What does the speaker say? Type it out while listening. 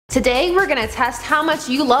Today we're gonna test how much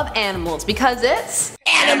you love animals because it's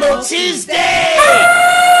Animal Tuesday!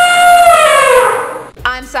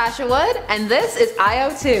 I'm Sasha Wood and this is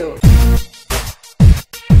IO2.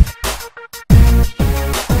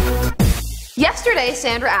 Yesterday,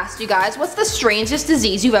 Sandra asked you guys what's the strangest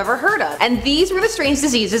disease you've ever heard of, and these were the strange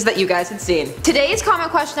diseases that you guys had seen. Today's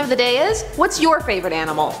comment question of the day is, what's your favorite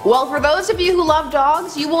animal? Well, for those of you who love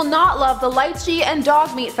dogs, you will not love the Lychee and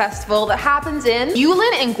Dog Meat Festival that happens in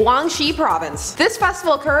Yulin in Guangxi province. This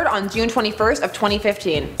festival occurred on June 21st of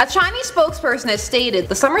 2015. A Chinese spokesperson has stated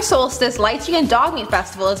the summer solstice Lychee and Dog Meat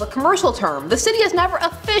Festival is a commercial term. The city has never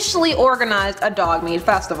officially organized a dog meat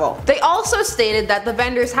festival. They also stated that the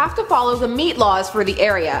vendors have to follow the meat laws for the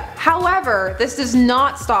area. However, this does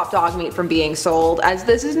not stop dog meat from being sold, as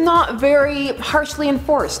this is not very harshly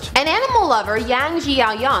enforced. An animal lover, Yang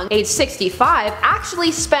Jiaoyang, age 65,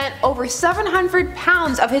 actually spent over 700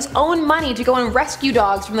 pounds of his own money to go and rescue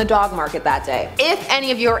dogs from the dog market that day. If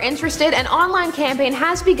any of you are interested, an online campaign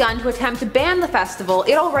has begun to attempt to ban the festival.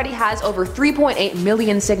 It already has over 3.8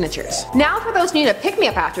 million signatures. Now for those who need a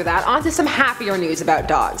pick-me-up after that, on to some happier news about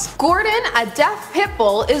dogs. Gordon, a deaf pit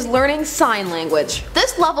bull, is learning sign language.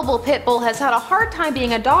 This lovable pit bull has had a hard time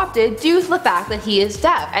being adopted due to the fact that he is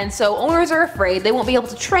deaf, and so owners are afraid they won't be able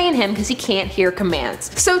to train him because he can't hear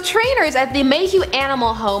commands. So trainers at the Mayhew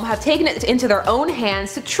Animal Home have taken it into their own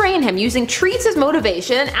hands to train him using treats as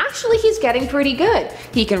motivation, and actually he's getting pretty good.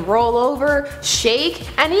 He can roll over, shake,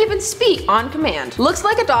 and even speak on command. Looks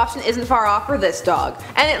like adoption isn't far off for this dog,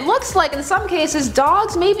 and it looks like in some cases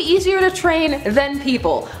dogs may be easier to train than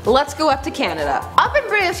people. Let's go up to Canada. Up in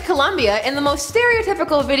British Columbia, in the most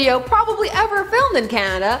stereotypical video probably ever filmed in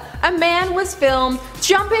Canada, a man was filmed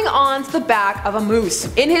jumping onto the back of a moose.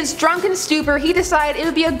 In his drunken stupor, he decided it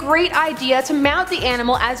would be a great idea to mount the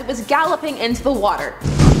animal as it was galloping into the water.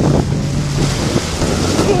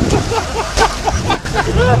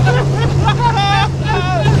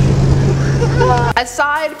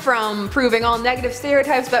 Aside from proving all negative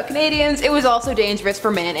stereotypes about Canadians, it was also dangerous for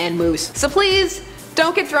man and moose. So please,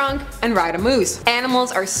 don't get drunk and ride a moose.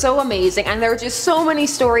 Animals are so amazing and there are just so many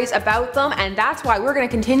stories about them, and that's why we're going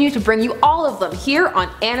to continue to bring you all of them here on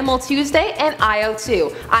Animal Tuesday and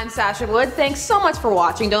IO2. I'm Sasha Wood, thanks so much for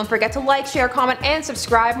watching. Don't forget to like, share, comment, and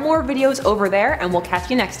subscribe. More videos over there, and we'll catch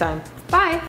you next time. Bye!